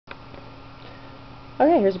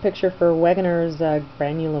Okay, here's a picture for Wegener's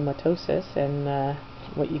granulomatosis, and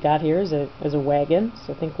what you got here is a wagon,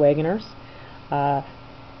 so think Wegener's.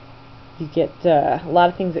 You get a lot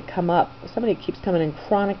of things that come up. Somebody keeps coming in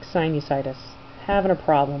chronic sinusitis, having a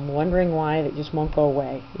problem, wondering why it just won't go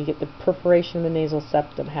away. You get the perforation of the nasal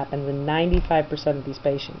septum, happens in 95% of these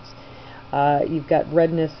patients. You've got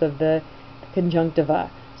redness of the conjunctiva,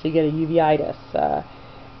 so you get a uveitis.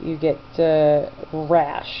 You get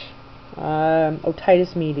rash.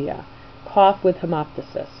 Otitis media, cough with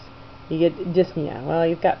hemoptysis. You get dyspnea. Well,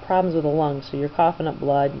 you've got problems with the lungs, so you're coughing up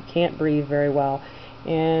blood. You can't breathe very well.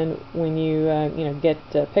 And when you get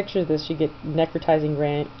pictures of this, you get necrotizing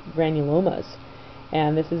granulomas.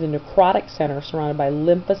 And this is a necrotic center surrounded by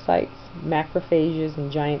lymphocytes, macrophages,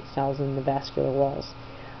 and giant cells in the vascular walls.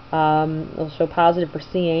 It'll show positive for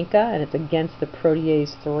C-ANCA, and it's against the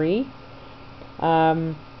protease 3.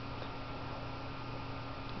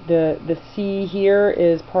 The C here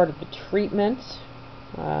is part of the treatment.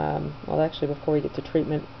 Well, actually, before we get to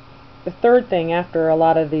treatment, the third thing after a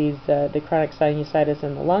lot of these, the chronic sinusitis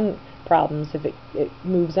and the lung problems, if it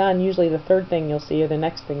moves on, usually the third thing you'll see, or the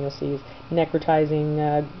next thing you'll see, is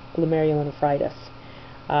necrotizing glomerulonephritis.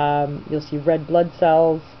 You'll see red blood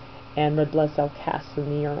cells and red blood cell casts in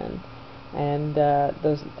the urine, and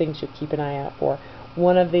those are things you'll keep an eye out for.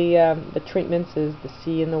 One of the treatments is the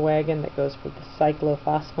C in the wagon that goes with the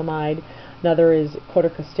cyclophosphamide. Another is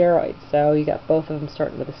corticosteroids. So you got both of them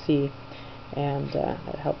starting with a C, and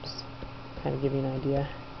that helps kind of give you an idea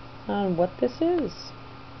on what this is.